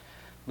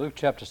Luke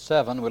chapter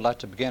 7, we'd like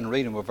to begin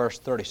reading with verse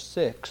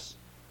 36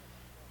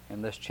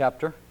 in this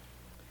chapter.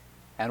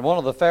 And one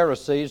of the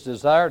Pharisees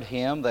desired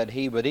him that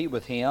he would eat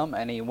with him,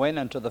 and he went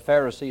into the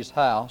Pharisee's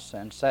house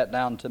and sat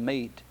down to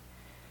meat.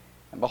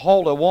 And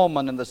behold, a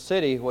woman in the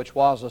city which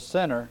was a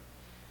sinner,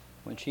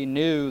 when she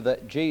knew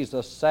that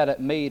Jesus sat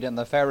at meat in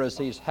the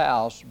Pharisee's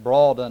house,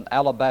 brought an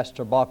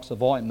alabaster box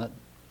of ointment,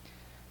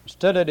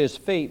 stood at his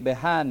feet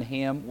behind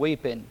him,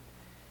 weeping,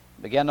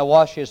 began to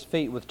wash his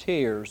feet with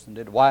tears, and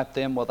did wipe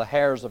them with the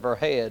hairs of her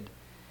head,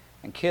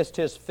 and kissed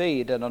his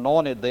feet, and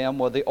anointed them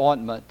with the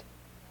ointment.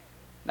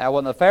 Now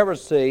when the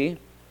Pharisee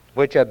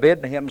which had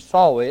bidden him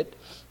saw it,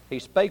 he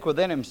spake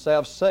within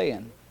himself,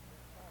 saying,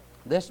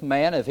 This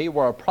man, if he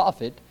were a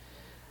prophet,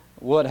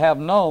 would have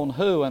known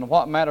who and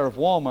what manner of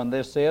woman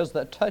this is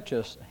that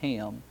toucheth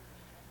him,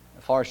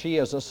 for she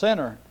is a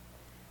sinner.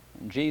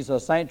 And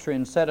Jesus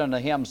answering said unto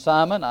him,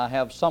 Simon, I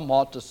have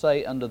somewhat to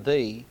say unto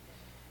thee.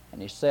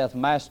 And he saith,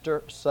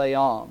 Master, say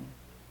on.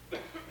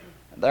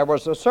 And there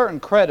was a certain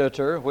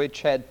creditor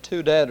which had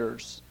two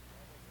debtors.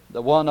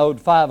 The one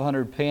owed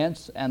 500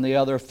 pence, and the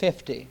other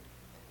 50.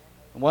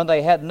 And when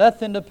they had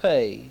nothing to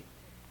pay,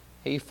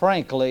 he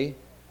frankly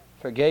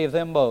forgave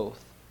them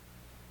both.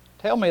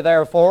 Tell me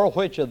therefore,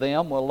 which of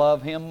them will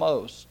love him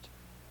most?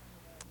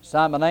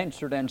 Simon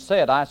answered and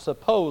said, I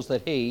suppose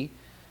that he,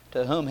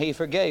 to whom he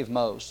forgave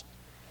most.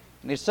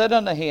 And he said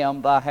unto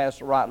him, Thou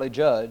hast rightly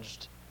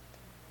judged.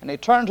 And he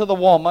turned to the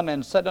woman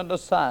and said unto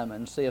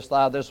Simon, Seest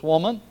thou this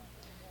woman?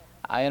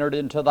 I entered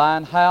into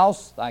thine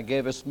house, thou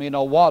gavest me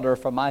no water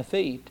for my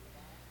feet,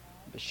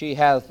 but she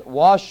hath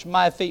washed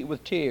my feet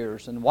with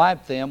tears, and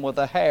wiped them with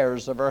the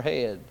hairs of her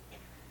head.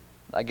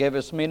 Thou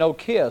gavest me no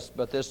kiss,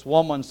 but this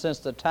woman, since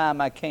the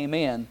time I came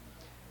in,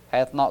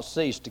 hath not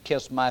ceased to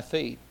kiss my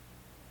feet.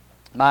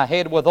 My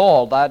head with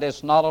oil thou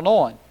didst not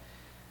anoint,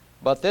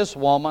 but this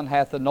woman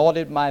hath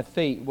anointed my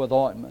feet with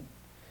ointment.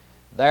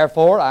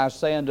 Therefore I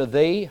say unto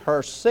thee,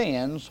 her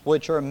sins,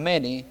 which are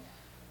many,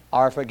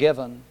 are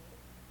forgiven,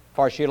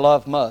 for she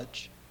loved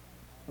much.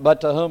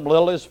 But to whom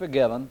little is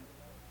forgiven,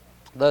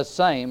 the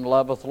same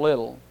loveth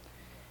little.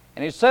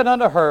 And he said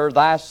unto her,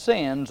 Thy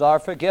sins are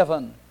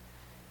forgiven.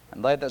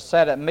 And they that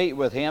sat at meat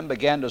with him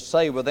began to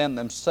say within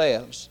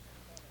themselves,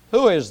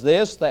 Who is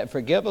this that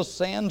forgiveth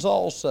sins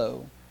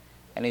also?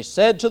 And he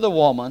said to the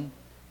woman,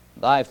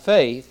 Thy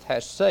faith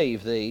hath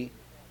saved thee.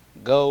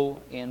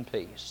 Go in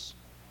peace.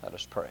 Let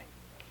us pray.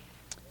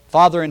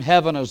 Father in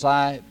heaven, as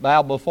I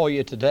bow before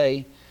you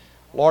today,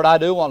 Lord, I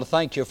do want to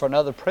thank you for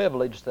another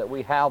privilege that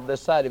we have this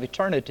side of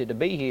eternity to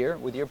be here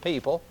with your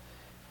people.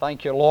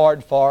 Thank you,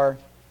 Lord, for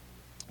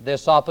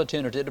this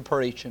opportunity to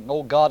preach. And,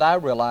 oh God, I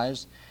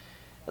realize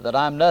that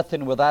I'm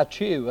nothing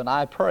without you, and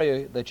I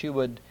pray that you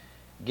would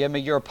give me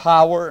your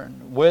power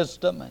and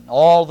wisdom and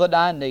all that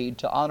I need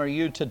to honor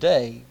you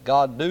today.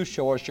 God, do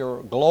show us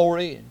your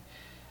glory and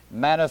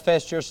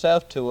manifest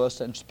yourself to us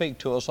and speak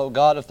to us. Oh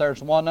God, if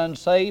there's one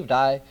unsaved,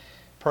 I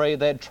pray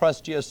they'd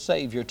trust you as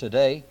Savior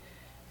today.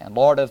 And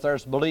Lord, if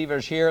there's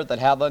believers here that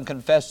have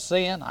unconfessed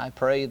sin, I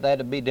pray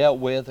that it be dealt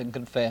with and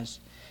confessed.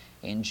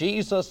 In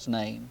Jesus'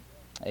 name,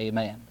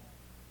 amen.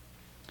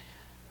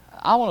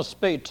 I want to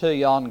speak to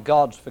you on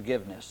God's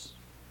forgiveness.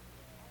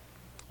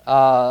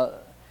 There's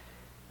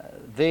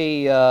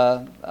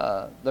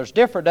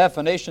different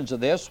definitions of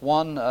this.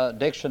 One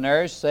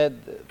dictionary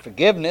said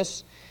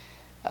forgiveness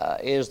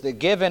is the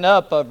giving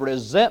up of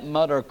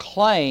resentment or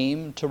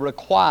claim to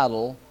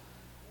requital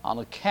on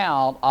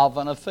account of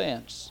an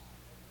offense.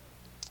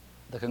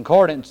 The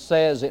concordance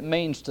says it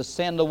means to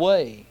send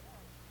away.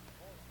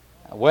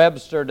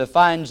 Webster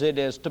defines it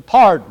as to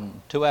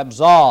pardon, to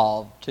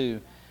absolve,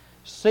 to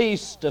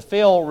cease to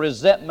feel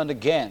resentment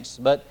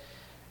against. But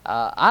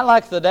I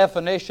like the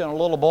definition a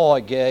little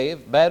boy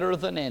gave better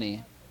than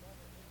any.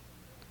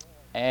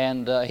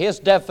 And his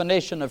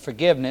definition of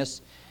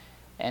forgiveness,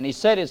 and he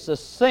said it's the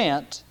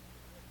scent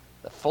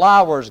the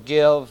flowers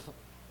give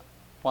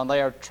when they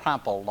are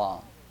trampled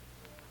on.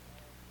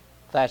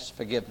 That's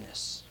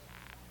forgiveness.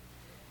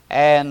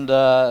 And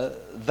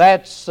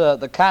that's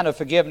the kind of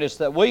forgiveness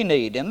that we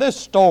need. In this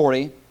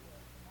story,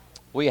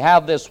 we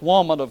have this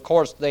woman. Of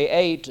course, they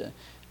ate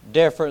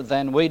different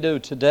than we do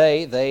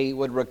today. They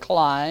would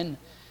recline,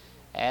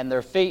 and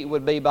their feet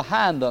would be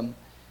behind them.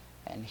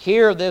 And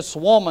here this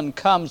woman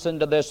comes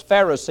into this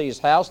Pharisee's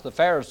house. The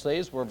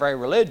Pharisees were very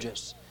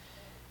religious.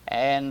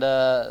 And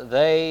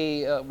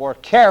they were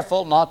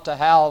careful not to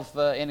have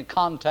any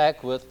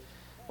contact with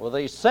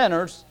these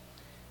sinners.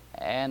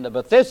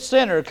 But this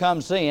sinner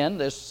comes in,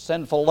 this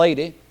sinful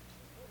lady,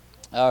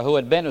 who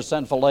had been a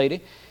sinful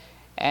lady,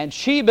 and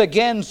she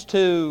begins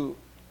to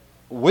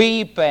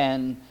weep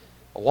and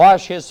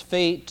wash his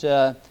feet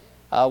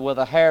with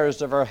the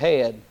hairs of her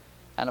head.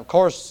 And of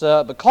course,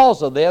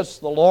 because of this,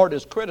 the Lord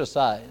is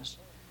criticized.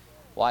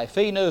 Why, if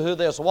he knew who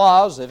this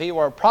was, if he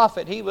were a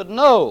prophet, he would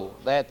know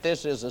that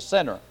this is a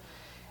sinner.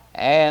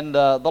 And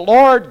the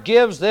Lord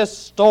gives this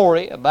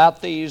story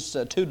about these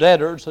two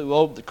debtors who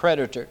owed the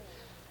creditor,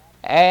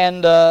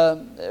 and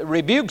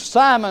rebukes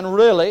Simon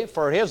really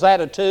for his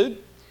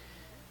attitude.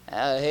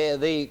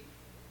 The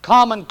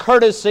common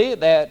courtesy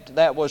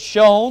that was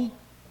shown,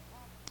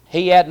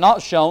 he had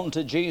not shown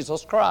to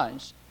Jesus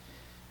Christ.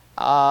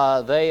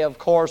 They, of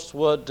course,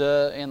 would,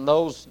 in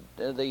those,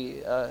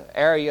 the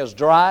areas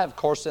dry, of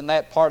course, in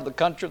that part of the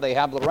country, they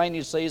have the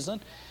rainy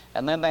season,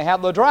 and then they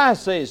have the dry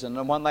season.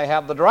 And when they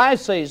have the dry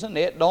season,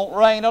 it don't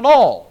rain at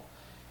all.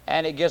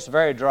 And it gets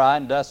very dry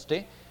and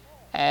dusty.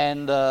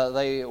 And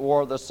they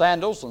wore the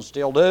sandals and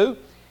still do.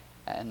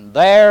 And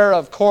there,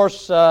 of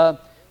course,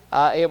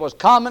 it was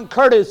common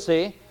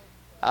courtesy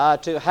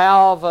to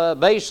have a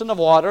basin of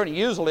water, and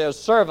usually a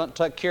servant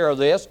took care of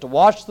this, to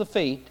wash the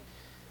feet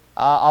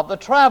of the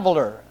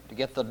traveler, to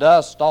get the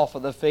dust off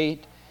of the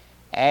feet.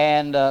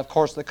 And, of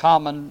course, the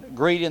common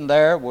greeting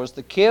there was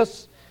the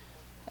kiss.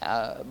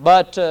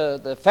 But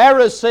the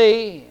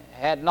Pharisee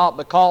had not,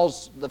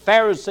 because the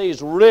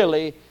Pharisees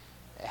really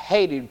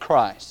hated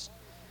Christ.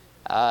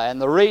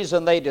 And the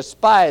reason they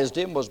despised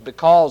him was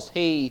because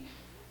he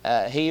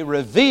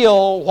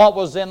revealed what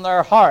was in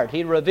their heart.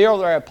 He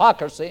revealed their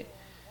hypocrisy,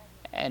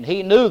 and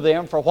he knew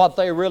them for what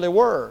they really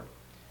were.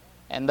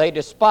 And they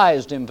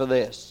despised him for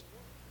this.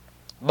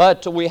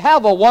 But we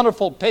have a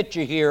wonderful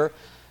picture here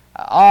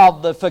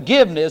of the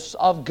forgiveness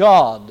of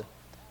God,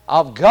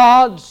 of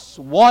God's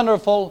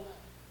wonderful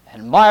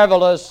and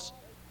marvelous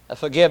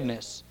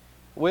forgiveness.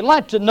 We'd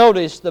like to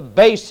notice the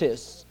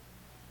basis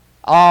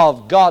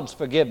of God's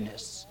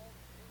forgiveness.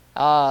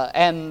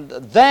 And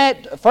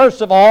that,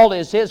 first of all,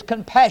 is His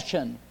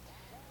compassion.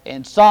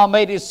 In Psalm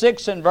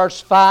 86 and verse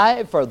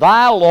 5, "For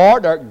Thou,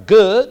 Lord, art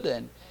good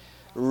and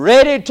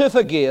ready to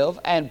forgive,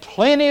 and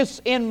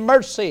plenteous in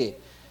mercy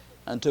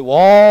unto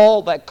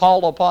all that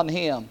call upon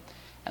Him."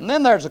 And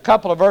then there's a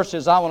couple of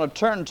verses I want to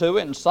turn to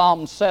in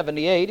Psalm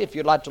 78, if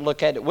you'd like to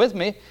look at it with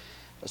me.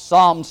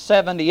 Psalm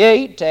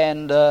 78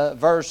 and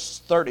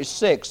verse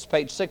 36,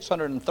 page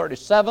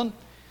 637.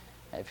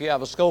 If you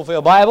have a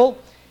Schofield Bible,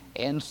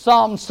 in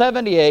Psalm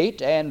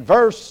 78 and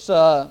verse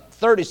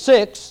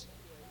 36,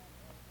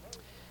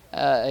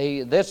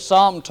 this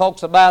psalm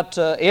talks about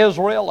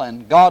Israel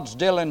and God's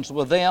dealings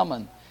with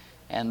them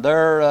and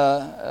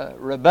their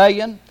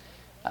rebellion.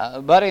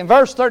 But in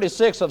verse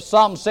 36 of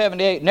Psalm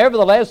 78,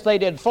 "Nevertheless they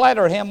did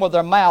flatter him with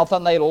their mouth,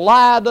 and they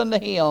lied unto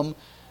him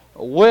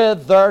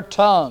with their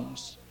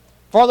tongues.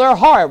 For their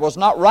heart was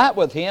not right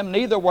with him,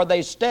 neither were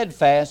they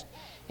steadfast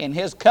in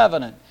his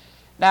covenant."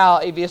 Now,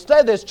 if you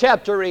study this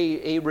chapter,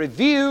 he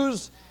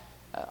reviews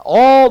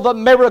all the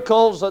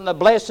miracles and the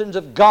blessings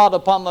of God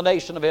upon the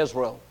nation of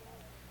Israel.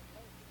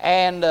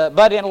 And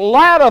but in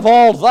light of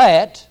all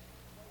that,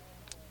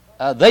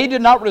 they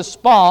did not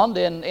respond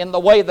in the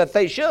way that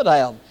they should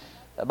have.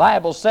 The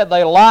Bible said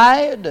they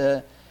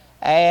lied,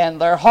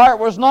 and their heart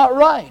was not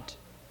right.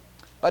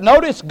 But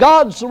notice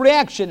God's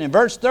reaction in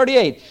verse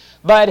 38.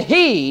 "But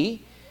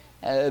He,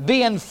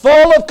 being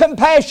full of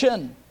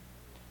compassion,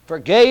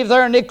 forgave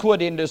their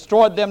iniquity and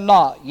destroyed them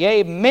not.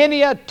 Yea,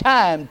 many a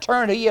time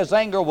turned He His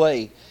anger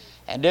away,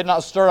 and did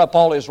not stir up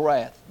all His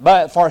wrath.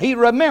 But for He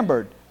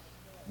remembered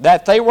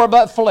that they were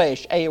but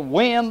flesh, a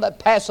wind that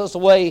passeth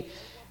away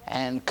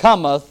and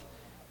cometh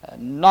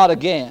not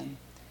again."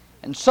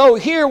 And so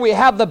here we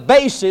have the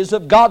basis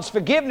of God's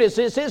forgiveness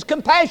is His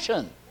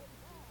compassion.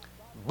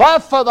 But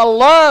for the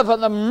love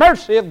and the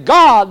mercy of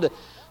God,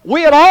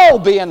 we'd all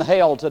be in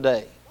hell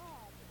today.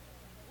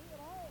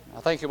 I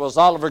think it was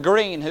Oliver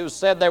Green who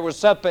said there was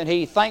something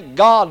he thanked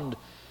God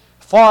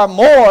far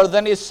more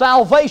than his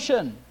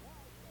salvation.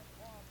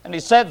 And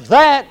he said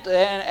that,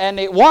 and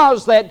it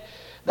was that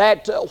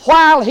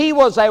while he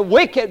was a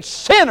wicked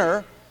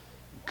sinner,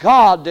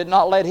 God did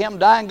not let him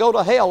die and go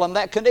to hell in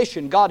that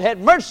condition. God had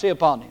mercy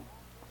upon him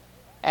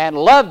and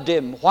loved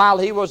him while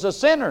he was a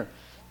sinner.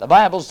 The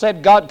Bible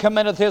said God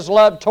commendeth His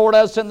love toward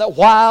us in that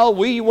while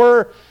we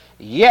were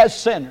yet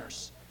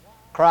sinners,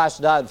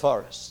 Christ died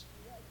for us.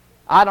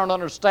 I don't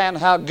understand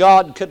how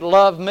God could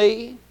love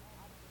me.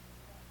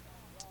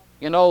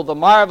 You know, the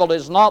marvel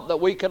is not that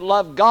we could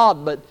love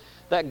God, but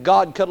that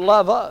God could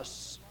love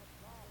us.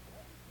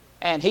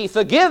 And He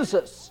forgives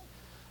us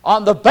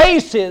on the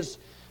basis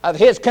of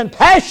His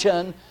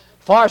compassion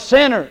for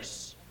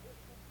sinners,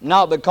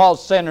 not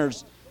because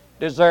sinners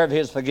deserve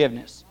His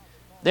forgiveness.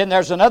 Then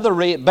there's another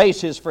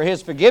basis for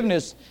His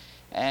forgiveness,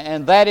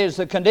 and that is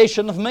the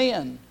condition of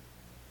men.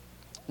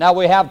 Now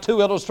we have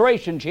two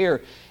illustrations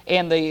here.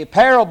 In the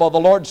parable, the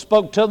Lord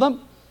spoke to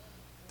them,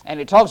 and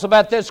He talks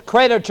about this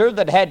creditor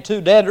that had two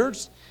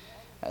debtors.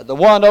 The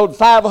one owed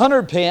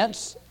 500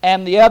 pence,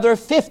 and the other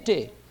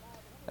 50.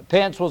 A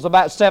pence was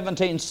about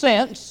 17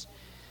 cents.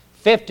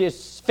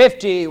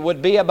 50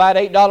 would be about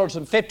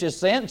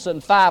 $8.50,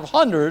 and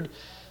 500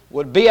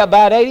 would be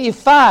about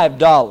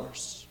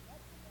 $85.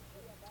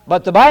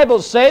 But the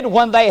Bible said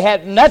when they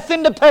had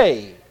nothing to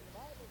pay,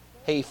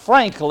 He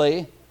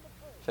frankly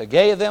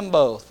forgave them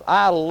both.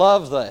 I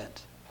love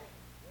that.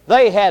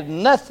 They had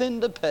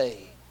nothing to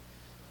pay.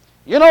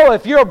 You know,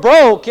 if you're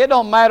broke, it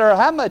don't matter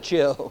how much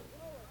you owe.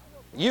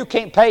 You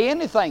can't pay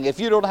anything. If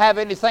you don't have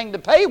anything to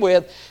pay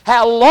with,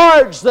 how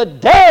large the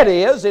debt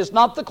is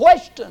not the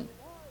question.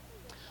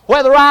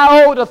 Whether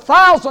I owed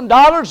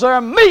 $1,000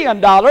 or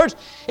 $1,000,000,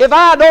 if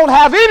I don't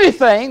have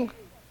anything,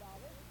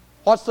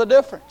 what's the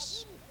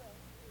difference?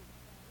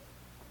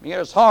 You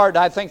know, it's hard.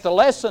 I think the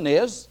lesson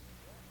is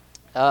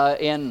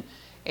in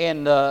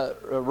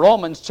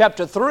Romans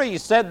chapter 3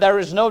 said there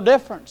is no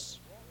difference.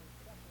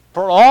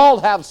 For all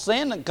have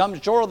sinned and come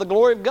short of the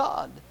glory of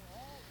God.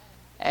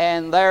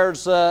 And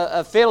there's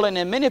a feeling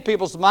in many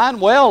people's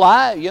mind, well,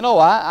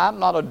 I'm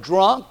not a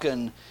drunk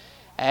and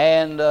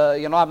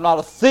I'm not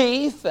a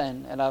thief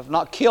and I've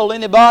not killed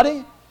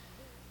anybody.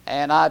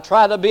 And I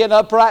try to be an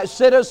upright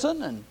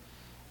citizen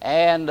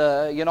and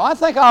I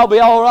think I'll be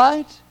all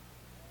right.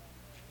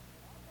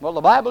 Well,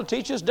 the Bible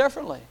teaches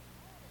differently.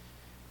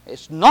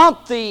 It's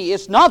not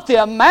the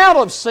amount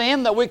of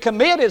sin that we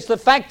commit, it's the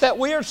fact that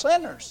we are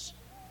sinners.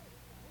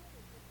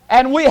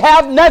 And we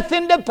have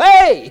nothing to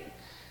pay.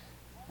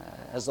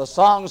 As the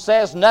song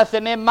says,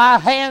 nothing in my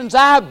hands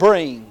I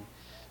bring.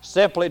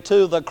 Simply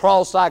to the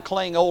cross I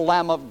cling, O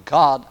Lamb of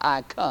God,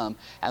 I come.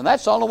 And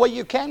that's the only way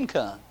you can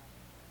come.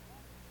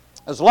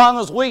 As long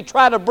as we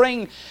try to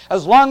bring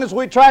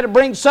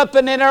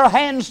something in our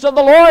hands to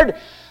the Lord,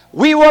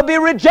 we will be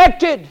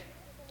rejected.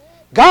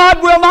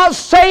 God will not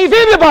save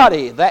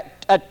anybody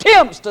that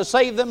attempts to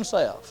save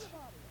themselves.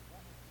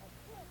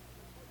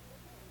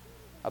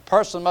 A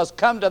person must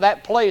come to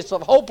that place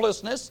of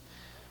hopelessness.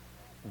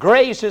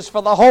 Grace is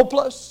for the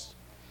hopeless,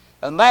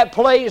 and that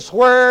place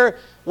where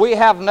we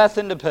have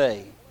nothing to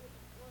pay.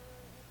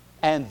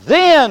 And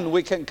then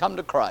we can come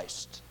to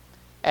Christ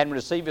and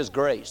receive His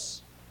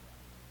grace.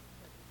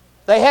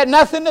 They had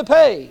nothing to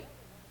pay,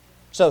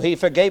 so He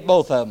forgave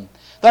both of them.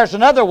 There's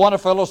another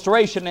wonderful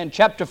illustration in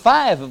chapter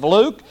 5 of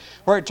Luke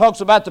where it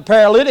talks about the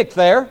paralytic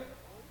there.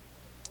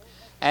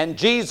 And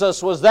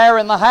Jesus was there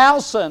in the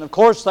house, and of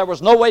course there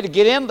was no way to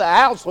get in. The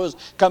house was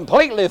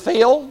completely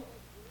filled.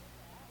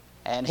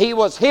 And He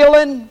was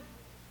healing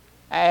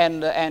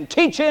and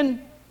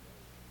teaching.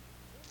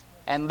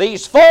 And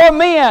these four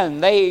men,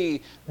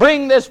 they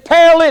bring this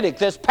paralytic,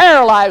 this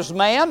paralyzed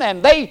man,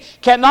 and they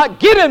cannot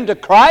get him to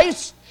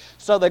Christ.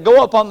 So they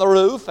go up on the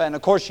roof, and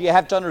of course you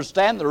have to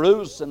understand the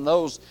roofs in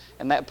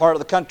that part of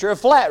the country are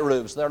flat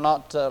roofs. They're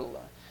not,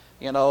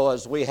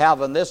 as we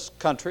have in this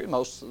country.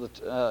 Most of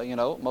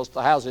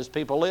the houses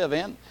people live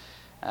in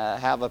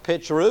have a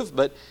pitch roof,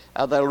 but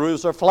the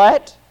roofs are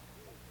flat.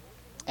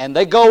 And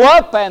they go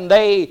up and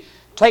they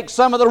take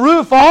some of the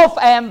roof off,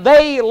 and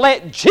they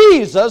let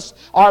Jesus,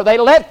 or they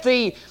let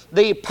the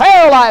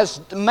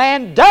paralyzed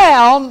man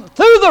down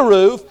through the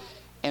roof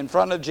in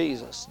front of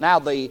Jesus. Now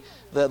the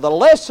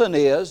lesson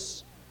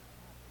is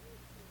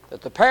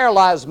that the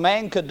paralyzed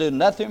man could do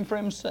nothing for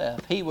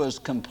himself. He was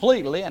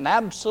completely and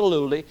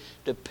absolutely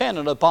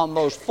dependent upon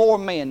those four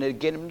men to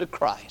get him to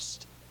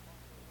Christ.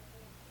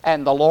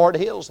 And the Lord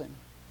heals him.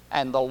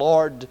 And the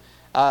Lord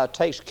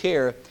takes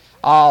care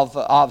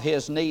of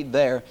his need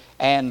there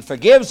and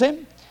forgives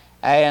him.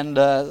 And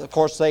of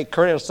course they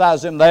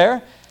criticize him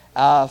there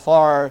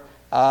for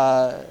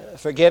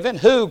forgiving.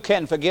 Who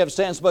can forgive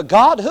sins but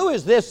God? Who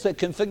is this that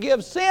can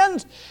forgive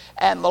sins?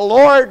 And the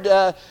Lord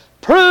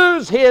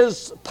proves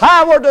His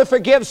power to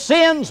forgive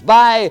sins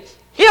by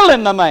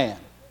healing the man.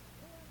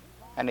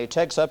 And he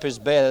takes up his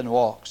bed and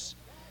walks.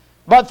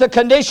 But the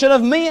condition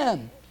of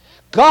men,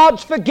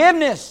 God's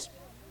forgiveness.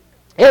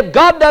 If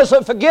God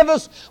doesn't forgive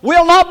us,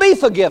 we'll not be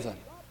forgiven.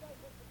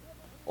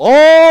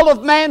 All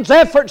of man's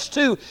efforts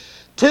to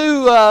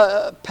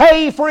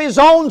pay for his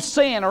own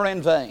sin are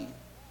in vain.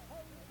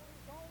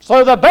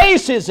 So the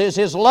basis is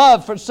His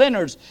love for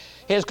sinners,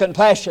 His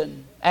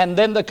compassion, and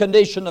then the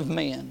condition of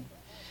men.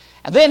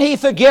 And then He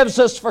forgives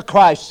us for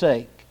Christ's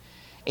sake.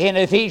 In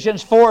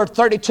Ephesians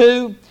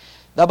 4:32,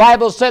 the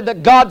Bible said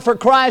that God for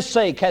Christ's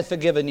sake hath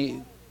forgiven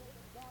you.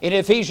 In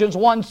Ephesians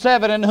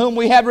 1:7, in whom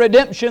we have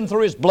redemption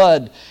through His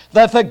blood,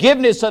 the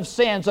forgiveness of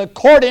sins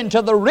according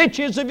to the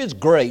riches of His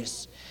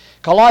grace.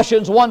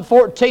 Colossians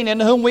 1:14, in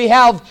whom we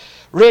have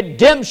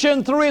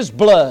redemption through His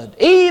blood,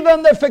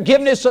 even the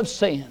forgiveness of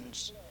sins.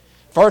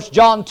 1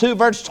 John 2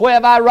 verse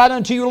 12, I write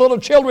unto you, little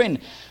children,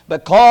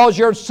 because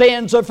your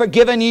sins are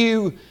forgiven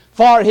you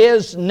for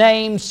His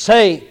name's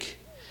sake.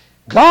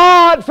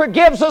 God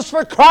forgives us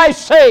for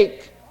Christ's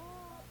sake.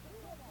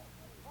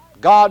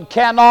 God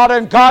cannot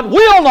and God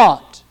will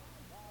not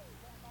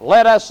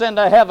let us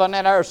into heaven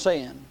in our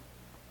sin.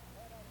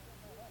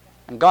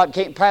 And God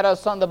can't pat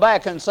us on the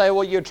back and say,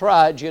 well, you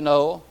tried, I'm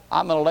going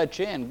to let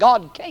you in.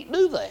 God can't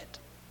do that.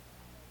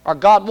 Or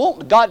God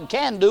won't. God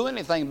can do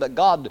anything, but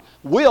God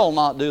will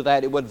not do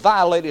that. It would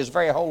violate His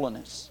very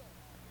holiness.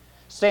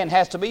 Sin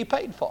has to be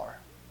paid for.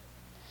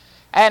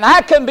 And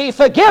I can be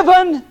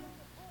forgiven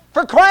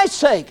for Christ's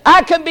sake.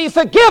 I can be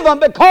forgiven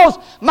because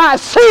my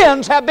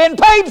sins have been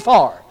paid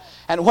for.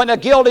 And when a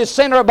guilty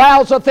sinner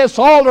bows at this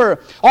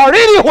altar or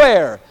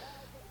anywhere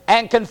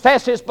and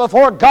confesses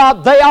before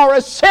God they are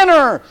a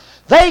sinner,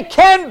 they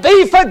can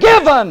be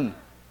forgiven.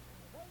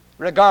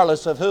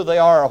 Regardless of who they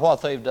are or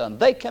what they've done.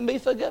 They can be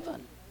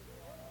forgiven.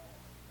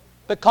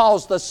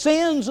 Because the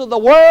sins of the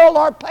world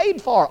are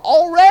paid for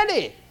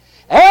already.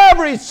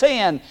 Every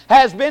sin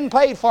has been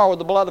paid for with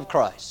the blood of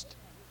Christ.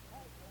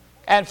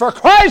 And for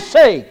Christ's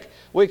sake,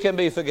 we can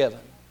be forgiven.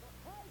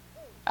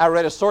 I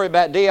read a story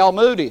about D.L.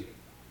 Moody,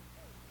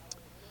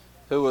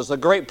 who was a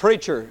great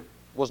preacher,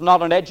 was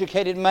not an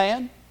educated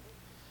man,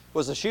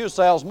 was a shoe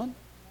salesman.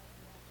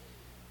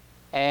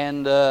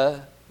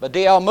 But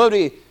D.L.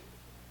 Moody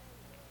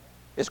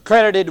is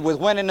credited with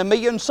winning 1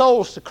 million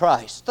souls to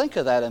Christ. Think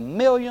of that, 1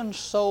 million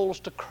souls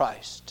to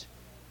Christ.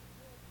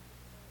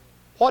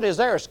 What is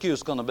their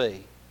excuse going to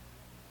be?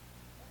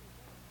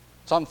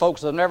 Some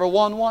folks have never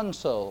won one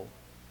soul.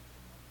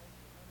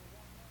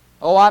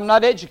 Oh, I'm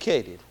not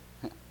educated.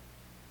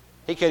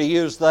 He could have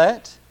used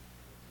that.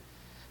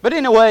 But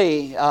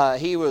anyway,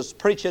 he was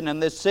preaching in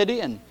this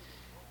city,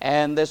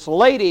 and this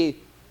lady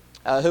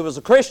who was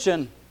a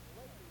Christian,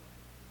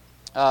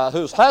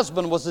 whose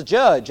husband was a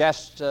judge,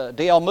 asked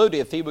D.L. Moody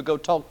if he would go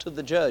talk to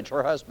the judge,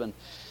 her husband.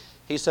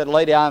 He said,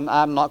 "Lady,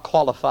 I'm not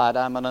qualified.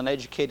 I'm an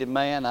uneducated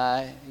man.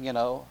 I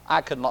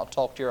could not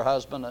talk to your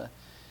husband,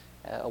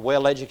 a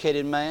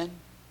well-educated man."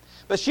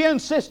 But she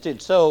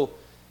insisted, so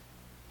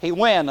he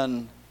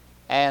went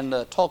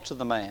and talked to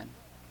the man.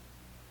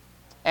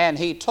 And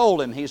he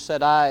told him, he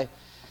said,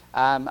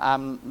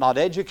 I'm not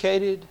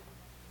educated.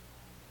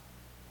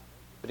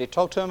 But he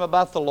talked to him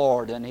about the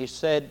Lord, and he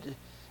said,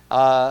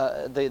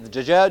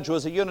 the judge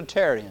was a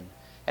Unitarian.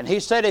 And he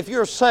said, if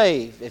you're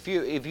saved, if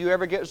you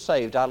ever get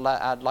saved,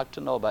 I'd like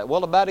to know about it.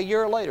 Well, about a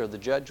year later, the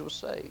judge was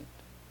saved.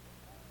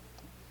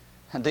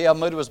 And D.L.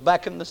 Moody was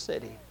back in the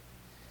city.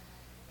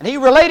 And he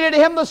related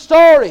to him the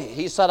story.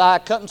 He said, I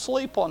couldn't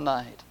sleep one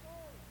night.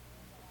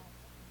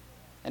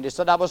 And he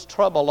said, I was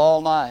troubled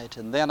all night.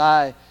 And then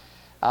I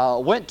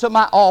went to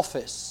my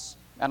office,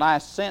 and I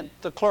sent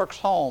the clerks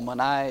home,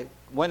 and I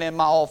went in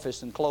my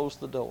office and closed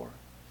the door.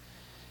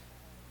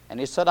 And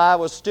he said, I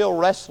was still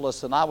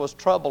restless, and I was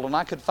troubled, and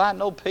I could find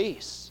no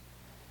peace.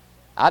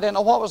 I didn't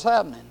know what was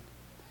happening.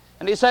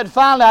 And he said,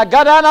 finally, I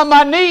got down on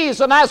my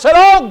knees, and I said,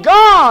 oh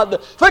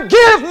God,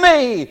 forgive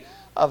me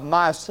of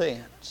my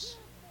sins.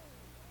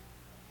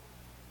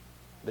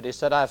 But he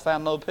said, I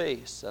found no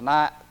peace. And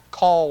I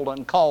called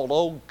and called,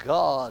 oh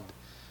God,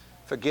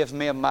 forgive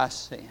me of my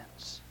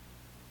sins.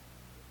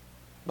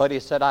 But he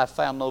said, I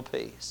found no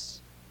peace.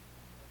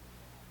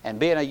 And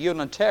being a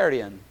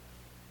Unitarian,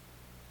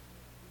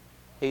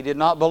 he did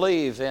not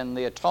believe in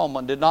the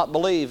atonement, did not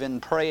believe in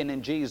praying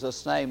in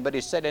Jesus' name, but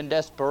he said in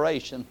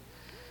desperation,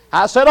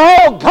 I said,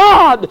 oh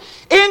God,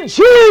 in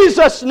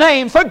Jesus'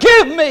 name,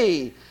 forgive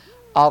me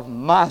of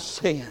my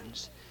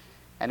sins.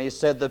 And he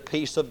said, the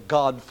peace of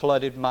God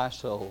flooded my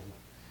soul,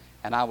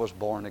 and I was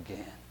born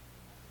again.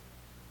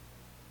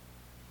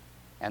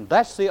 And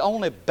that's the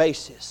only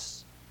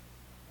basis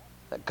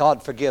that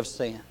God forgives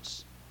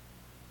sins,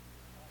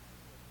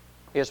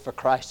 is for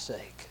Christ's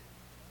sake.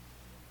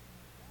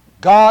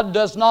 God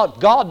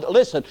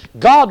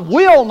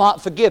will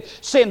not forgive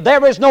sin.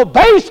 There is no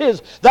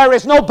basis. There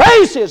is no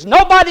basis.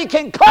 Nobody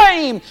can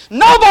claim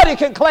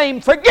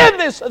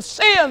forgiveness of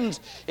sins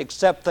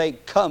except they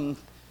come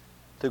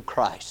through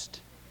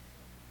Christ.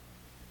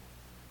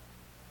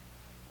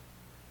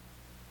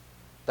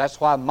 That's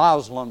why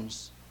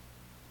Muslims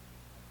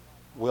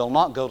will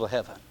not go to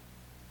heaven.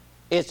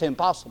 It's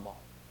impossible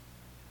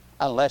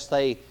unless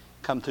they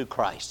come through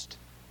Christ.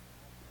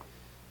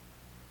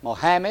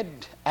 Mohammed,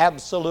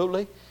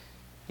 absolutely,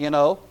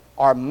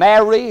 or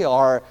Mary,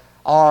 or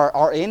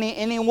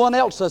anyone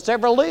else that's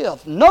ever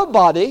lived.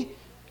 Nobody,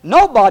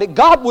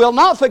 God will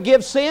not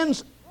forgive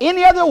sins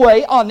any other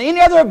way, on any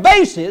other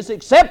basis,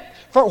 except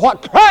for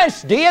what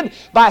Christ did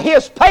by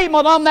His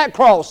payment on that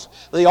cross.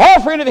 The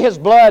offering of His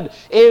blood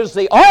is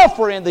the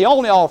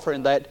only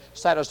offering that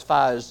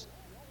satisfies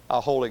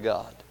a holy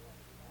God.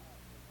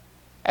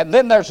 And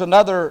then there's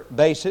another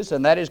basis,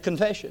 and that is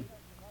confession.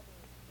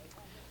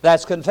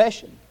 That's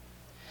confession.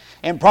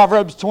 In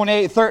Proverbs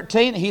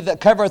 28:13, he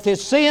that covereth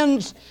his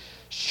sins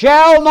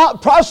shall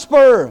not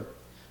prosper,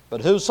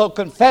 but whoso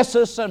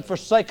confesseth and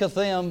forsaketh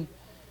them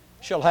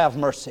shall have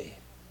mercy.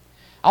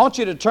 I want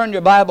you to turn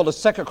your Bible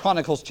to 2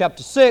 Chronicles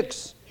chapter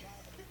 6.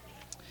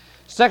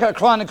 2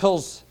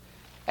 Chronicles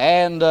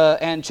and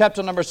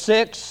chapter number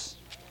 6.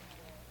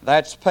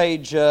 That's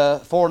page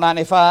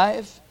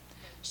 495.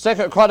 2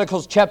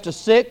 Chronicles chapter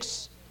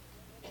 6.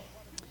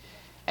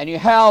 And you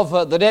have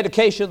the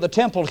dedication of the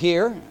temple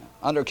here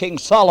under King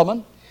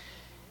Solomon.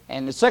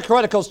 And in 2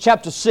 Chronicles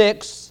chapter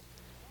 6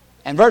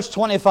 and verse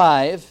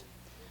 25,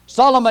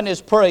 Solomon is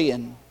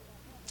praying.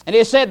 And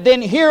he said,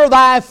 then hear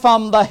thou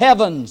from the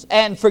heavens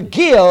and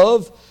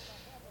forgive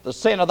the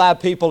sin of thy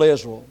people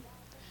Israel.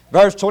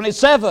 Verse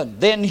 27,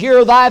 then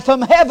hear thou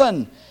from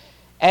heaven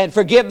and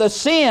forgive the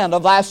sin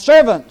of thy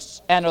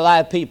servants and of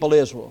thy people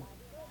Israel.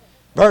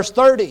 Verse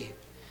 30,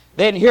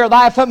 then hear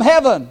thou from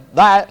heaven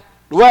thy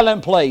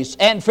dwelling place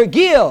and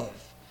forgive.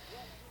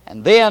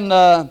 And then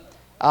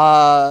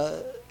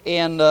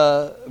in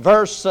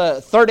verse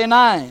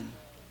 39,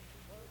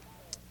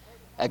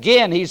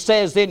 again he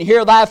says, then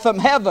hear thou from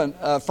heaven,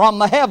 from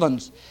the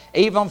heavens,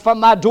 even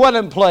from thy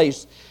dwelling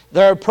place,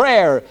 their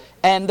prayer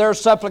and their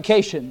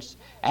supplications,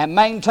 and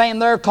maintain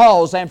their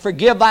cause, and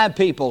forgive thy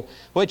people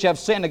which have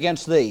sinned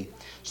against thee.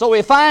 So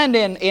we find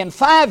in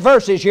 5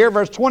 verses here,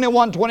 verse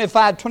 21,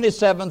 25,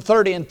 27,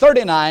 30, and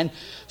 39,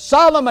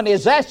 Solomon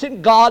is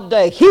asking God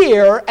to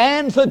hear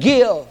and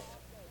forgive.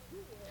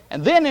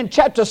 And then in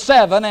chapter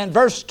 7 and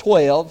verse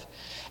 12,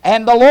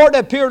 and the Lord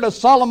appeared to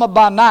Solomon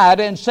by night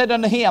and said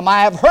unto him,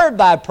 I have heard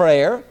thy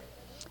prayer,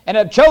 and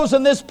have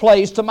chosen this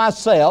place to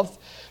myself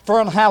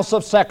for an house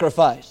of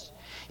sacrifice.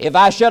 If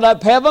I shut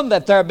up heaven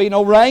that there be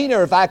no rain,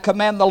 or if I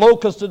command the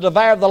locusts to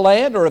devour the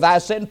land, or if I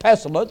send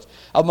pestilence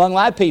among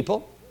my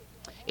people,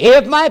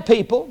 if my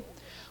people,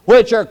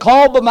 which are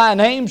called by my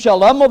name,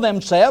 shall humble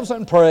themselves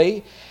and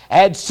pray,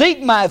 and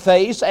seek my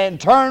face, and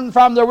turn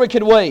from their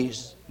wicked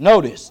ways.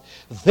 Notice,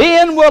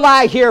 then will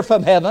I hear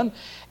from heaven,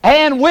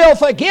 and will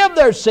forgive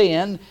their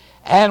sin,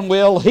 and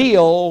will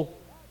heal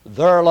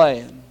their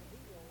land.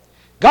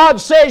 God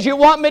says, you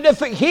want me to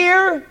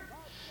hear?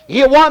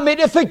 You want me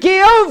to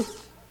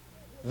forgive?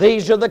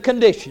 These are the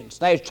conditions.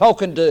 Now he's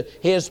talking to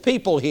his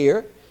people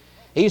here.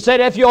 He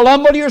said, if you'll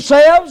humble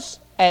yourselves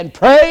and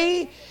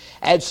pray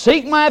and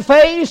seek my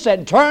face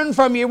and turn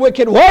from your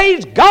wicked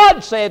ways,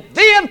 God said,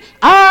 then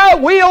I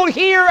will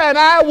hear and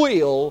I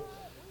will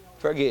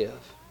forgive.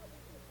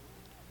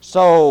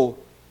 So,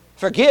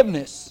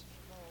 forgiveness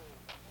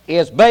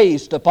is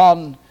based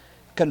upon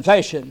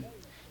confession.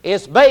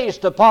 It's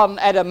based upon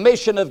an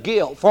admission of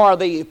guilt for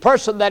the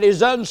person that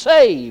is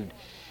unsaved.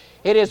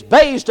 It is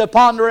based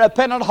upon a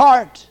repentant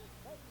heart,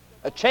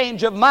 a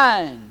change of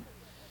mind,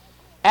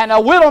 and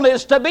a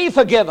willingness to be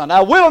forgiven,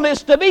 a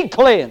willingness to be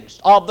cleansed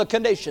of the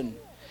condition.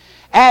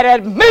 An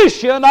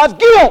admission of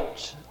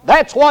guilt.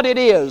 That's what it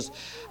is.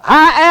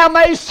 I am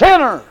a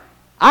sinner.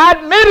 I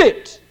admit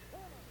it.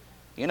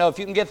 You know, if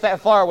you can get that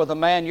far with a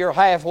man, you're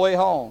halfway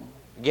home,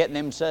 getting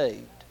him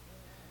saved.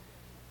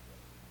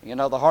 You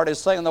know, the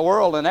hardest thing in the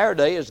world in our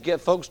day is to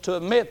get folks to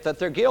admit that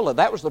they're guilty.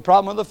 That was the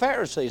problem with the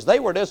Pharisees. They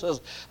were just as,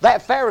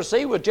 that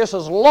Pharisee was just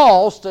as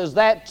lost as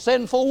that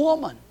sinful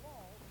woman.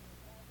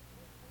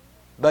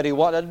 But he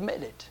wouldn't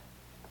admit it.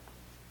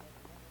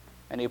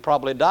 And he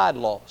probably died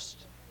lost.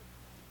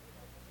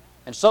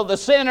 And so the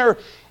sinner,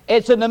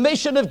 it's an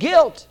admission of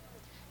guilt.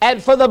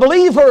 And for the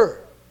believer,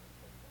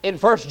 in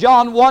 1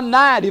 John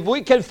 1:9, if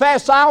we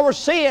confess our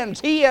sins,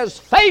 He is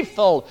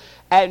faithful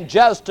and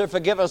just to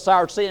forgive us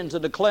our sins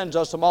and to cleanse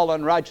us from all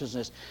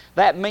unrighteousness.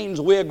 That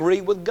means we agree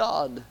with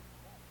God.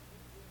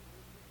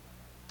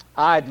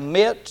 I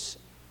admit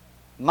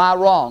my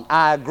wrong.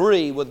 I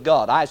agree with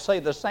God. I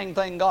say the same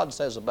thing God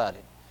says about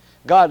it.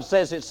 God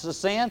says it's a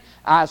sin.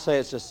 I say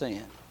it's a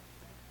sin.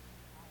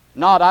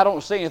 Not, I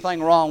don't see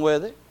anything wrong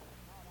with it.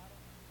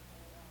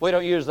 We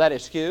don't use that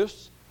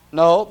excuse.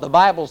 No, the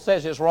Bible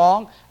says it's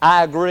wrong.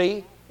 I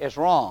agree it's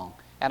wrong.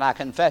 And I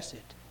confess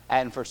it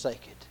and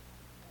forsake it.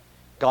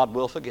 God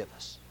will forgive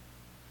us.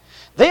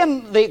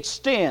 Then the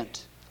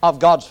extent of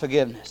God's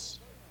forgiveness.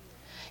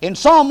 In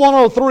Psalm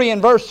 103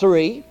 and verse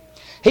 3,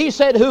 He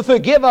said, who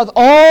forgiveth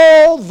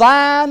all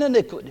thine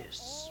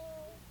iniquities.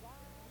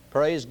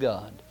 Praise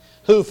God.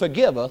 Who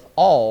forgiveth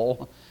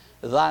all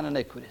thine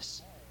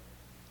iniquities.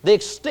 The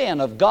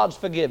extent of God's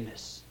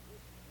forgiveness,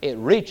 it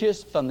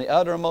reaches from the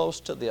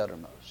uttermost to the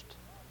uttermost.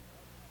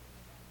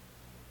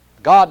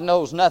 God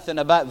knows nothing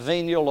about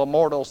venial or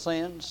mortal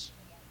sins.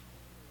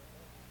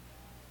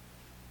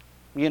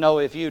 You know,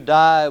 if you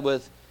die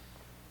with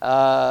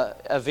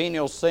a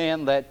venial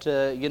sin that,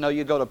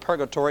 you go to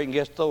purgatory and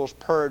get those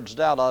purged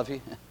out of you,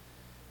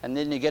 and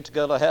then you get to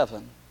go to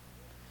heaven.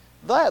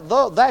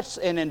 That's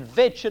an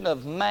invention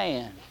of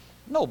man.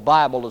 No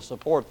Bible to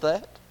support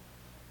that.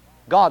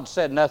 God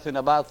said nothing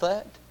about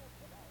that.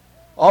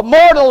 A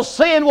mortal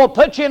sin will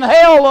put you in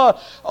hell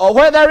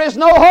where there is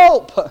no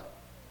hope.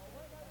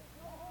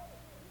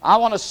 I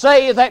want to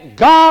say that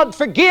God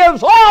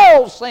forgives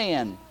all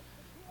sin,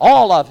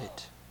 all of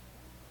it.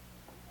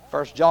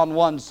 1 John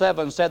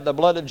 1:7 said, the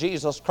blood of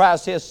Jesus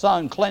Christ, His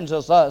Son,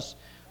 cleanses us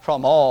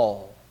from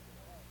all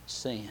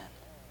sin.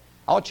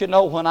 I want you to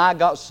know, when I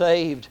got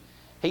saved,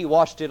 He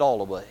washed it all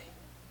away.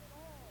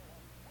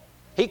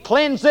 He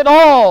cleansed it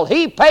all.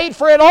 He paid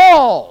for it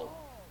all.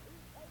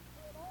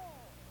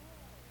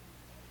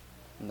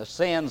 And the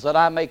sins that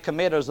I may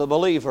commit as a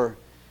believer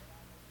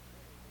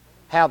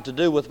have to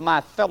do with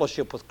my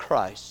fellowship with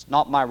Christ,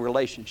 not my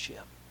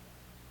relationship.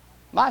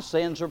 My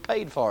sins are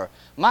paid for.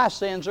 My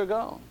sins are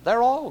gone.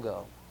 They're all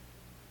gone.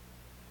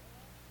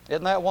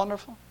 Isn't that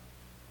wonderful?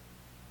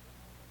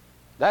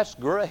 That's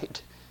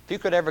great. If you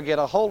could ever get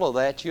a hold of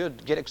that,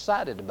 you'd get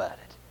excited about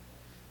it.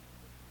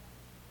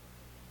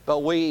 But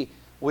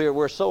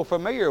we're so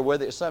familiar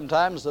with it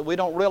sometimes that we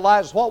don't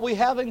realize what we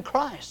have in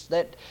Christ,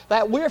 that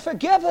we're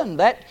forgiven,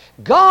 that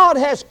God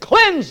has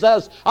cleansed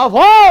us of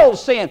all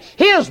sin.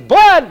 His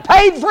blood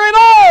paid for it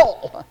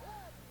all.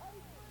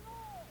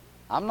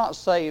 I'm not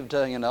saved,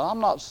 I'm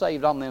not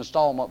saved on the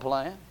installment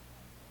plan.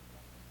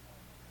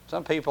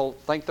 Some people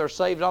think they're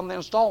saved on the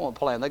installment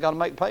plan. They've got to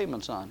make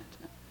payments on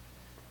it.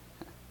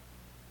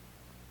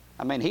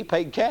 I mean, He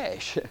paid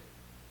cash,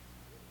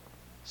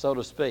 so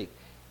to speak.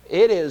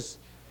 It's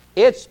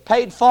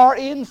paid for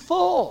in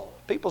full.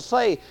 People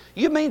say,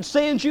 you mean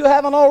sins you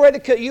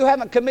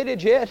haven't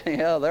committed yet?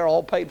 Yeah, they're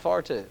all paid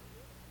for too.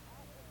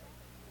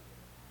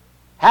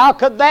 How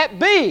could that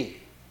be?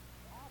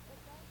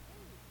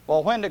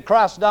 Well, when did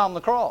Christ die on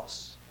the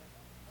cross?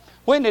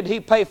 When did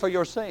He pay for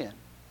your sin?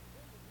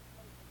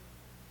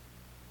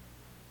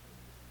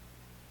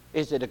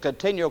 Is it a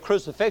continual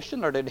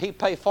crucifixion, or did He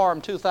pay for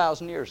them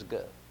 2,000 years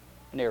ago?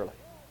 Nearly.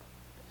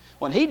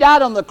 When He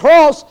died on the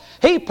cross,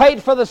 He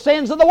paid for the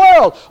sins of the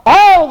world.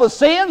 All the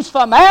sins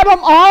from Adam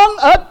on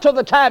up to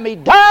the time He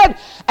died,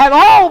 and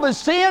all the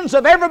sins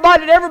of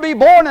everybody that ever be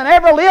born and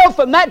ever lived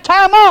from that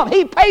time on.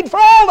 He paid for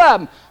all of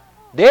them.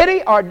 Did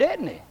He or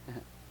didn't He?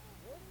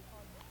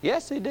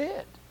 Yes, He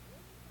did.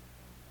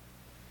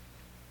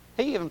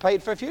 He even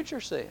paid for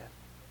future sin.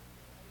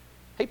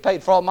 He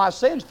paid for all my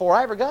sins before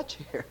I ever got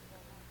here.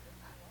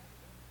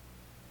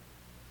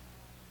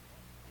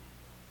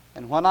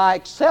 And when I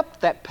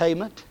accept that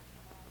payment,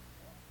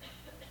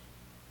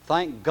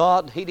 thank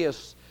God He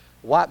just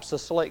wipes the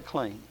slate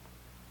clean.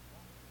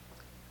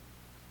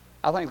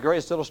 I think the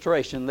greatest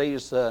illustration,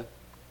 these, I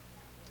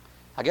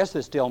guess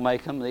they still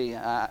make them.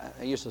 I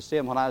used to see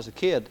them when I was a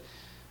kid.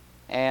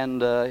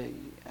 And I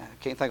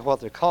can't think of what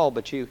they're called,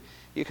 but you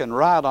can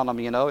write on them,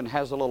 you know, and it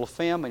has a little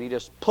film, and you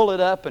just pull it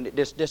up and it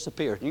just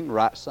disappears. And you can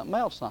write something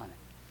else on it.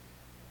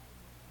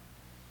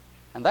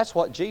 And that's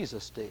what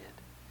Jesus did.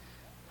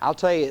 I'll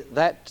tell you,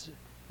 that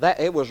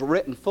it was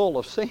written full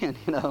of sin,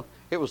 you know.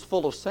 It was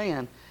full of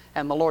sin.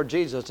 And the Lord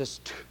Jesus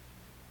just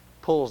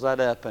pulls that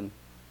up, and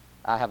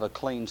I have a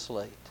clean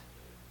slate.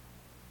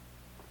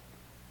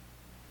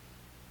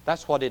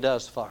 That's what He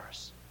does for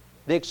us.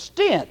 The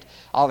extent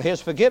of His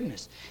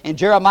forgiveness. In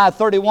Jeremiah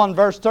 31,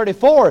 verse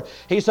 34,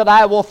 He said,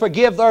 I will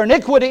forgive their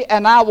iniquity,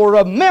 and I will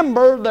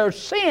remember their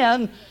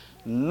sin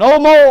no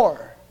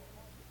more.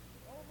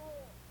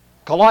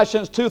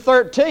 Colossians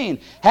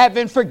 2:13,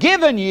 having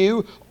forgiven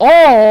you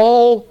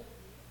all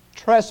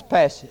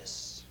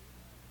trespasses.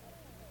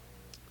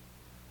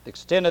 The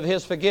extent of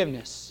His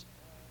forgiveness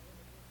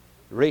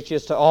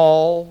reaches to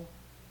all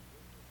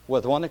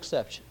with one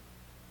exception.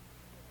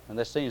 And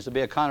this seems to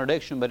be a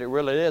contradiction, but it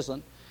really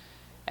isn't.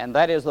 And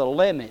that is the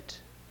limit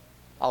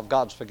of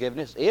God's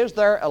forgiveness. Is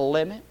there a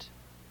limit?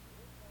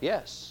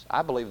 Yes,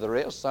 I believe there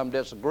is. Some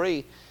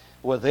disagree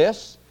with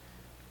this.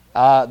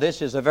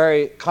 This is a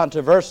very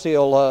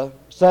controversial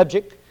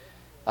subject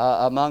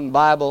among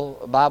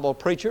Bible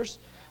preachers.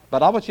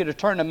 But I want you to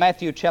turn to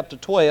Matthew chapter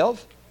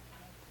 12.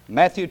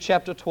 Matthew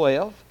chapter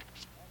 12.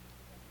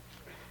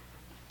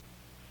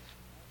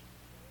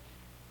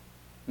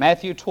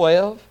 Matthew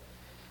 12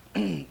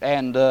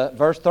 and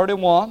verse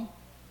 31.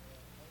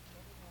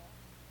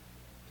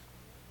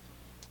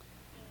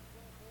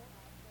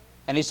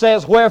 And He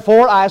says,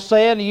 wherefore I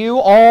say unto you,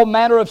 all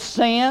manner of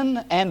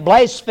sin and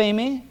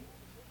blasphemy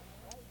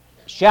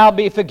shall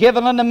be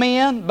forgiven unto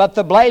men, but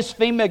the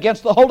blasphemy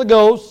against the Holy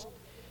Ghost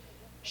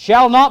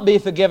shall not be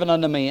forgiven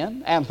unto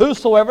men. And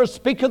whosoever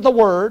speaketh the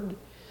word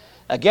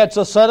against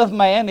the Son of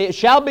Man, it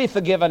shall be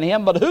forgiven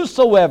him. But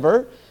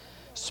whosoever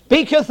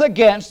speaketh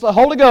against the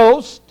Holy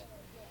Ghost,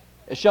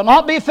 it shall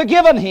not be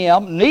forgiven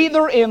him,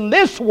 neither in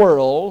this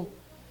world,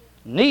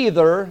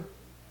 neither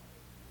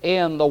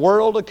in the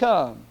world to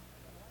come.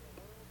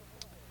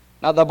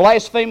 Now, the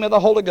blasphemy of the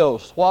Holy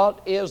Ghost,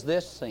 what is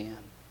this sin?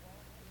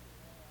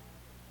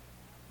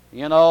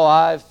 You know,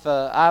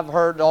 I've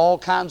heard all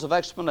kinds of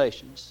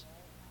explanations.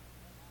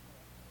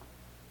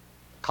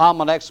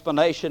 Common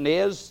explanation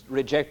is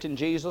rejecting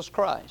Jesus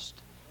Christ.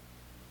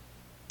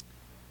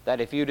 That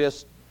if you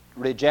just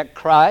reject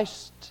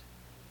Christ,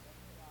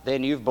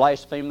 then you've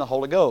blasphemed the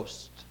Holy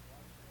Ghost.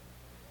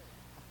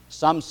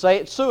 Some say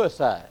it's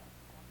suicide.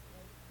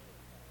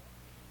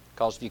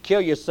 Because if you kill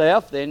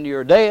yourself, then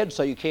you're dead,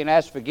 so you can't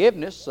ask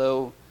forgiveness,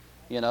 so,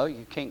 you know,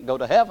 you can't go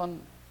to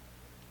heaven,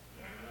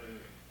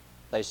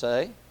 they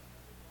say.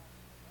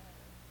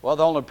 Well,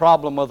 the only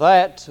problem with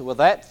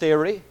that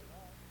theory,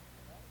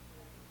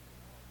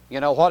 you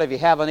know, what if you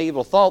have an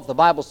evil thought? The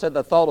Bible said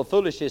the thought of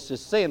foolishness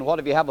is sin. What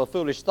if you have a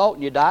foolish thought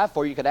and you die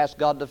before you could ask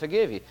God to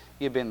forgive you?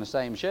 You'd be in the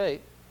same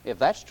shape, if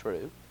that's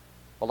true.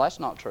 Well, that's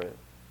not true.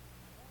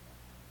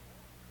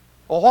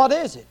 Well, what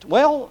is it?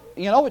 Well,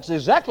 you know, it's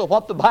exactly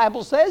what the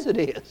Bible says it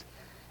is.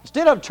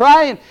 Instead of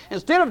trying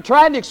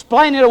to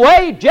explain it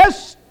away,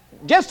 just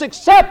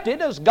accept it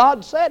as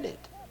God said it.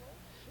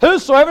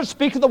 Whosoever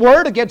speaketh the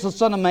word against the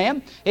Son of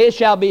Man, it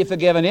shall be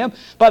forgiven him.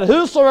 But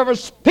whosoever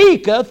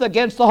speaketh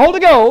against the Holy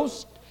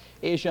Ghost,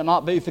 it shall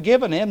not be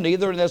forgiven him,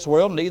 neither in this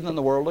world, neither in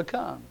the world to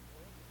come.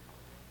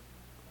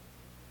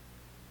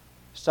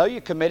 So you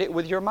commit it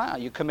with your mouth.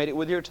 You commit it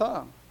with your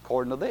tongue.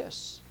 According to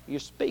this, you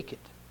speak it.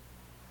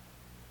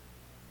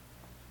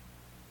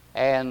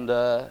 And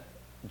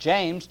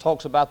James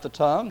talks about the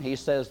tongue. He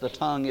says the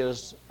tongue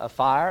is a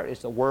fire.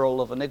 It's a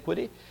whirl of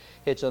iniquity.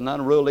 It's an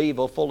unruly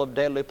evil full of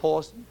deadly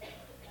poison.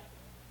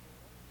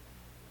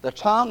 The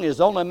tongue is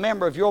the only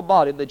member of your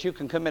body that you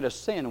can commit a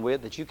sin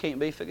with that you can't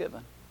be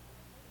forgiven.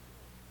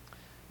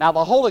 Now,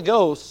 the Holy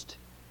Ghost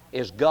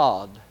is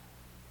God.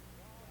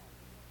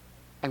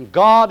 And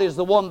God is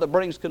the one that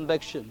brings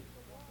conviction.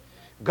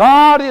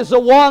 God is the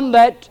one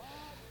that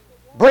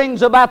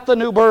brings about the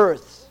new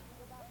birth.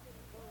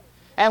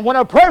 And when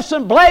a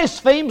person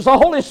blasphemes the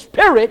Holy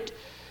Spirit,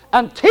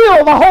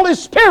 until the Holy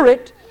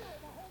Spirit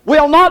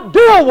will not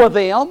deal with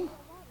them,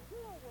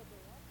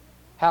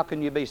 how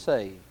can you be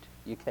saved?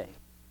 You can't.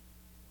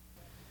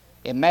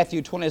 In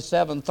Matthew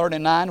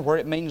 27:39, where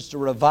it means to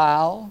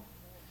revile.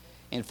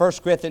 In 1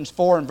 Corinthians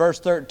 4 and verse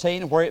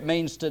 13, where it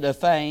means to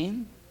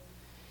defame.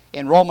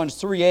 In Romans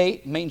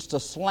 3:8, means to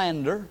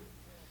slander.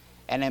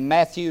 And in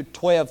Matthew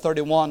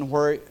 12:31,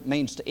 where it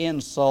means to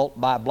insult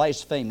by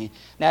blasphemy.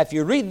 Now, if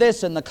you read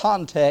this in the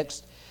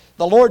context,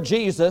 the Lord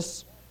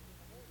Jesus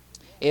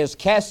is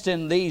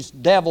casting these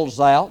devils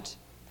out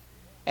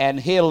and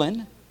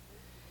healing.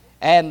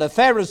 And the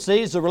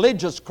Pharisees, the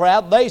religious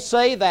crowd, they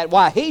say that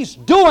why He's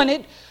doing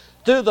it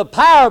through the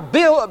power of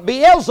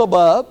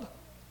Beelzebub,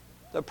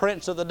 the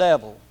prince of the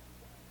devil.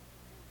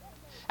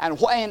 And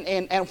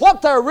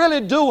what they're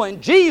really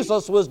doing,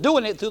 Jesus was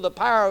doing it through the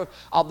power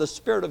of the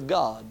Spirit of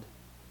God.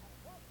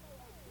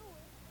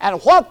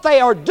 And what they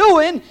are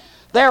doing,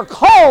 they're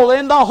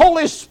calling the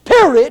Holy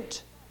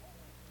Spirit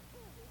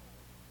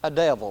a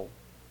devil.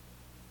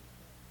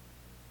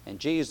 And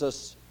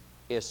Jesus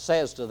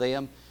says to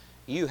them,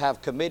 you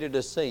have committed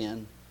a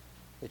sin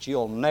that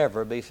you'll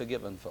never be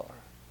forgiven for.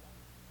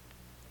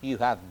 You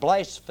have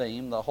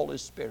blasphemed the Holy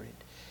Spirit.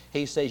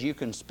 He says you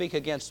can speak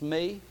against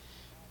me,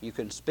 you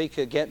can speak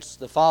against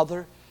the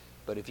Father,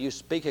 but if you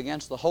speak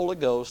against the Holy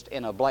Ghost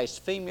in a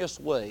blasphemous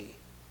way,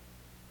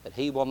 that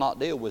He will not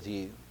deal with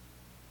you,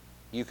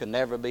 you can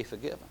never be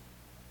forgiven.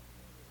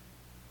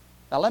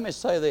 Now let me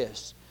say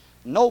this.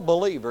 No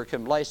believer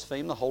can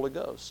blaspheme the Holy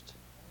Ghost.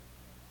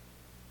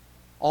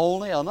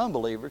 Only an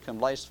unbeliever can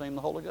blaspheme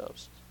the Holy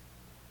Ghost.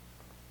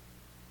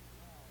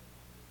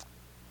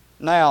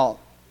 Now,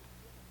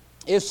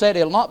 it said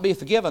it'll not be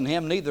forgiven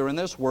him neither in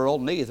this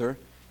world, neither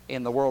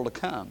in the world to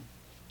come.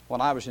 When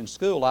I was in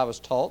school, I was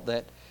taught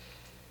that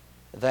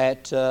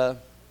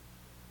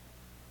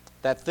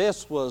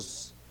this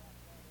was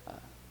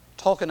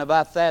talking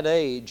about that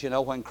age,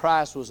 when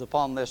Christ was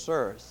upon this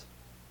earth.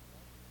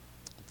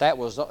 That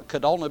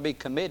could only be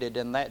committed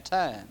in that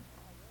time.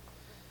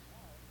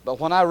 But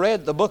when I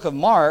read the book of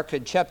Mark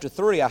in chapter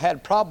 3, I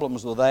had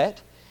problems with that.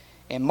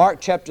 In Mark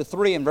chapter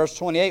 3 and verse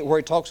 28, where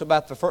he talks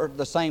about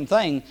the same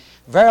thing,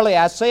 verily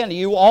I say unto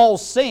you, all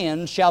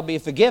sins shall be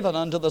forgiven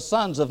unto the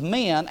sons of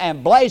men,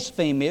 and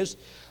blasphemies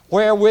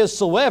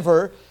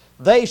wherewithsoever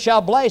they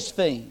shall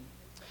blaspheme.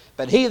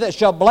 But he that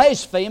shall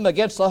blaspheme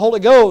against the Holy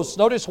Ghost,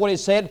 notice what he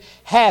said,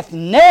 hath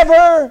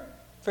never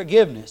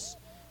forgiveness,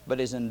 but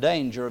is in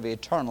danger of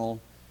eternal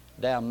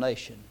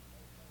damnation.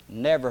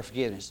 Never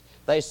forgiveness.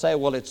 They say,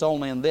 well, it's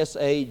only in this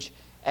age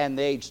and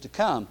the age to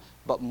come.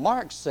 But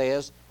Mark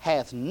says,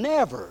 hath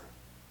never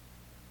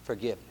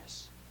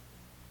forgiveness.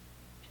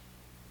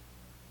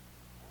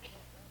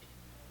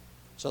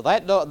 So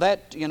that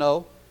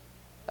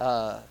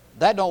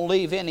don't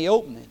leave any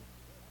opening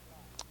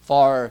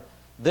for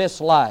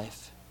this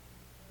life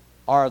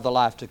or the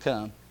life to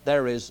come.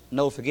 There is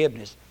no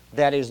forgiveness.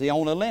 That is the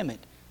only limit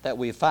that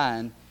we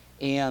find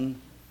in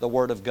the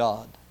Word of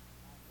God.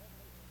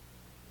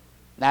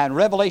 Now in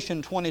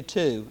Revelation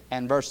 22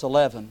 and verse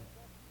 11,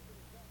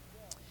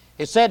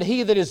 it said,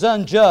 he that is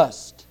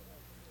unjust,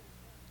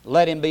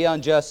 let him be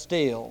unjust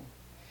still.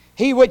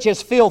 He which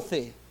is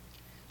filthy,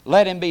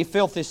 let him be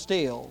filthy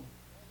still.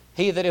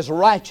 He that is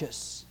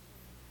righteous,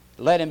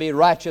 let him be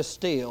righteous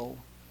still.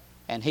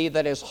 And he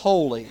that is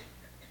holy,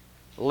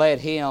 let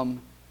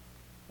him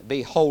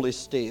be holy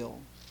still.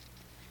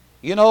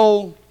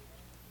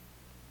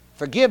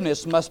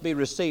 Forgiveness must be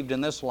received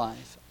in this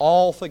life.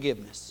 All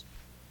forgiveness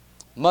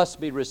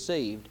must be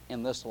received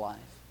in this life.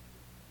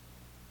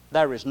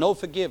 There is no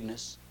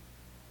forgiveness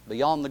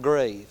beyond the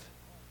grave.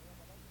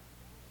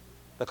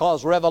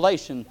 Because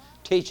Revelation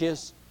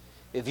teaches,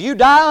 if you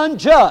die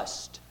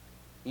unjust,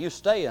 you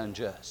stay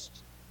unjust.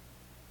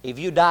 If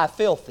you die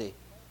filthy,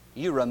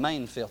 you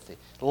remain filthy.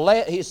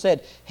 He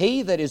said,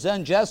 he that is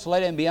unjust,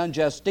 let him be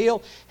unjust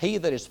still. He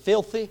that is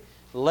filthy,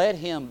 let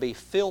him be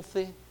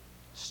filthy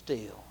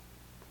still.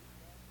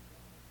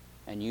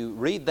 And you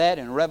read that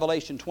in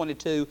Revelation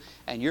 22,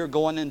 and you're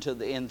going into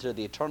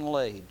the eternal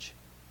age.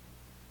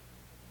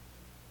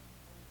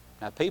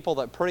 Now, people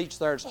that preach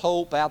there's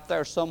hope out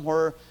there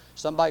somewhere,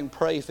 somebody can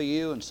pray for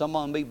you, and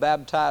someone will be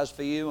baptized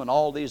for you, and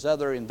all these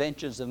other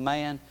inventions of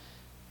man,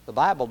 the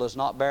Bible does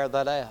not bear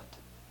that out.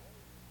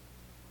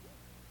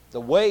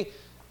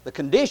 The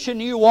condition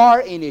you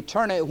are in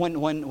eternity,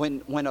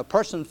 when a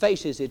person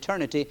faces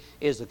eternity,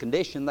 is the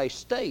condition they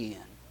stay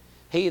in.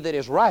 He that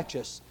is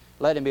righteous,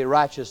 let him be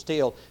righteous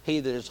still. He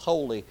that is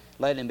holy,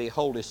 let him be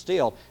holy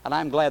still. And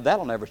I'm glad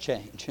that'll never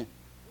change.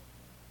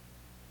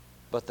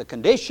 But the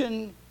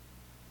condition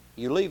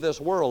you leave this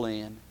world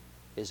in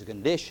is a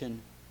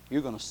condition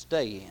you're going to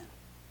stay in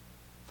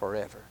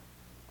forever.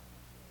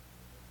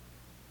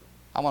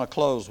 I want to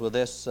close with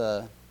this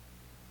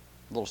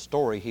little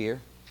story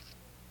here.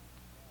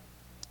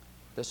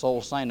 This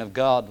old saint of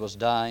God was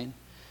dying.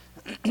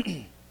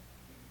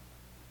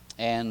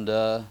 And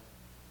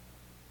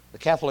the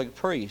Catholic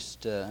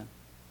priest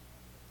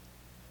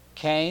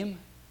came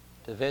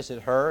to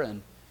visit her,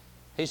 and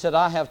he said,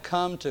 "I have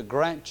come to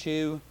grant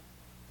you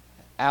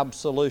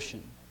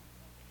absolution."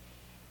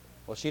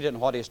 Well, she didn't know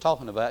what he was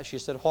talking about. She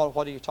said,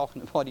 what are you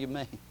talking about? What do you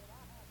mean?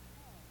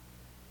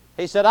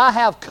 He said, "I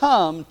have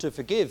come to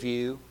forgive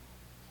you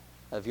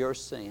of your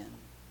sin."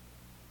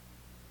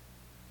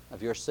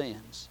 Of your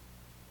sins.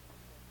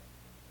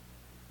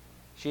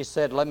 She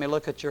said, "Let me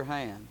look at your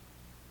hand."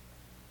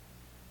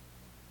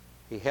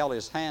 He held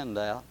his hand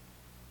out.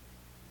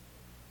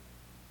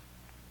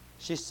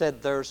 She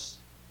said, "There's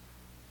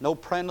no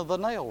print of the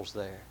nails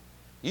there.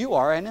 You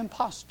are an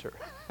imposter."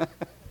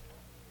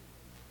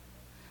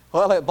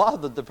 Well, it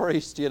bothered the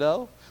priest, you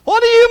know.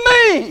 "What do you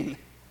mean?"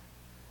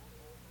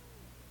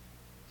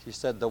 She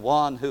said, "The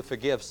one who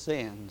forgives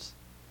sins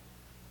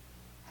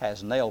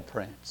has nail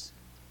prints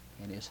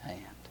in his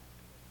hand.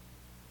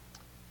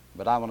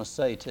 But I want to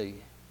say to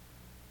you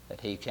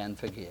that He can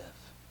forgive.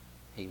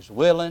 He's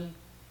willing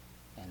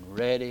and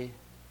ready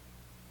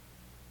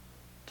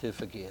to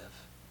forgive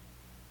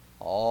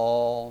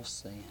all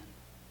sin."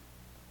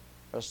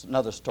 There's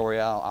another story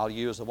I'll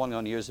use. I wasn't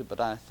going to use it, but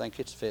I think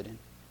it's fitting.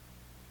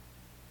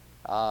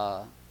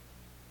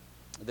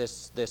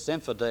 This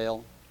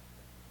infidel,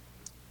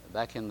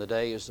 back in the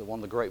days, one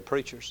of the great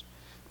preachers,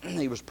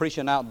 he was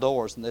preaching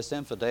outdoors, and this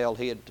infidel,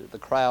 the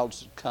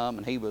crowds had come,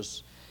 and he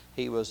was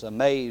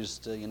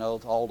amazed,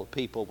 all the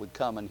people would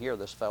come and hear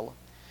this fellow.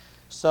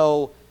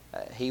 So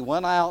he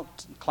went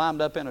out,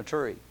 climbed up in a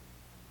tree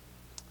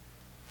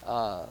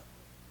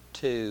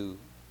to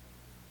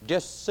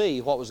just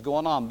see what was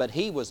going on. But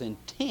he was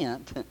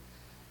intent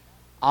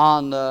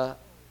on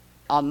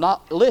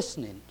not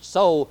listening.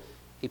 So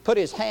he put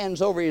his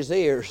hands over his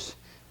ears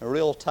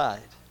real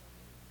tight.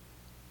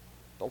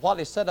 But while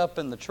he sat up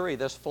in the tree,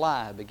 this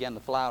fly began to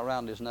fly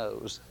around his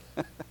nose.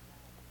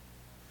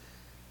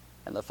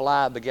 And the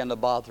fly began to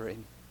bother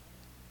him.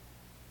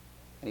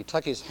 And he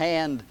took his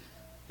hand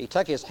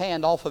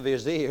off of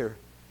his ear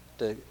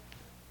to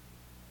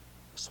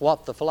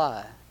swat the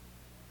fly.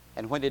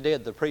 And when he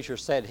did, the preacher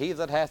said, "He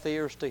that hath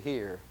ears to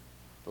hear,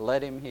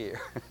 let him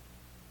hear."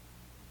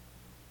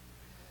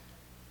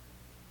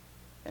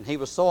 And he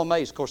was so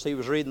amazed. Of course, he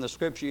was reading the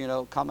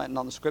Scripture, commenting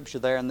on the Scripture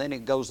there, and then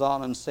it goes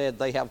on and said,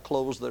 "They have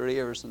closed their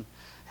ears,"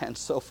 and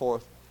so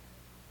forth.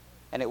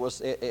 And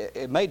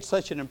it made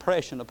such an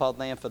impression upon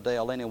the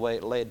infidel anyway,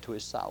 it led to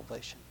his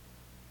salvation.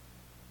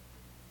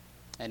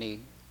 And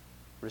he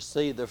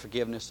received the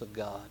forgiveness of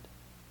God.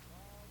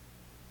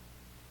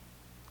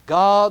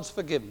 God's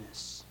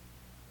forgiveness.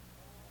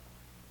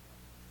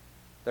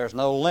 There's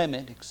no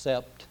limit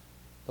except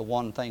the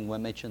one thing we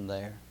mentioned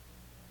there.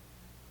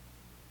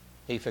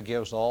 He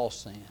forgives all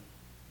sin.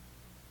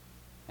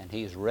 And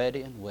He's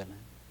ready and willing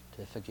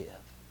to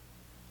forgive.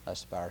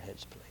 Let's bow our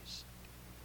heads, please.